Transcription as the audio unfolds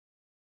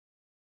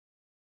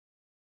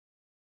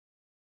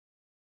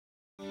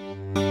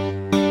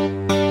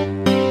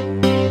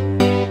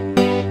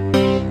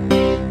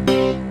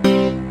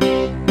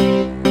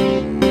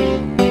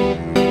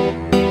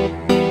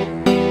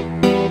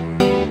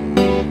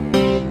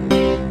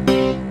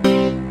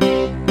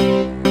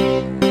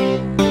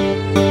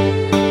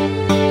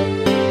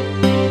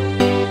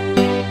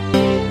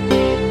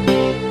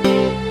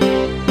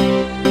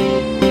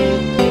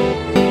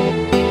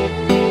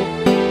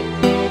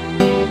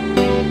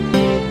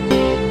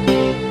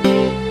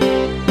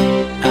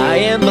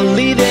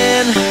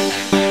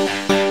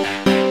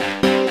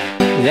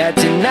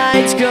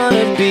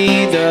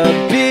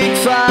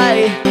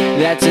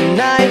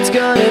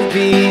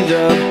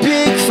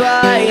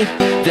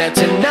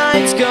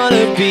tonight's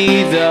gonna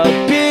be the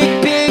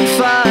big, big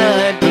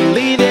fight.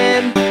 Believe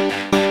it,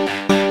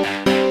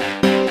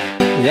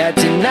 that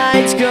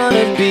tonight's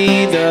gonna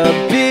be the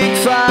big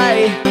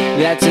fight.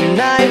 That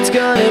tonight's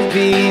gonna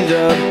be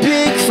the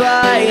big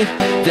fight.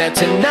 That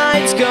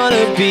tonight's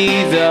gonna be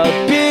the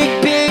big,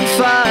 big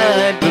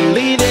fight.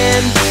 Believe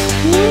it,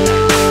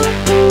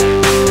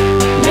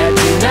 that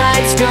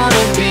tonight's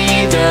gonna be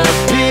the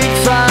big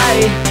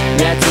fight.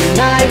 That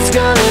tonight's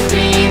gonna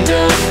be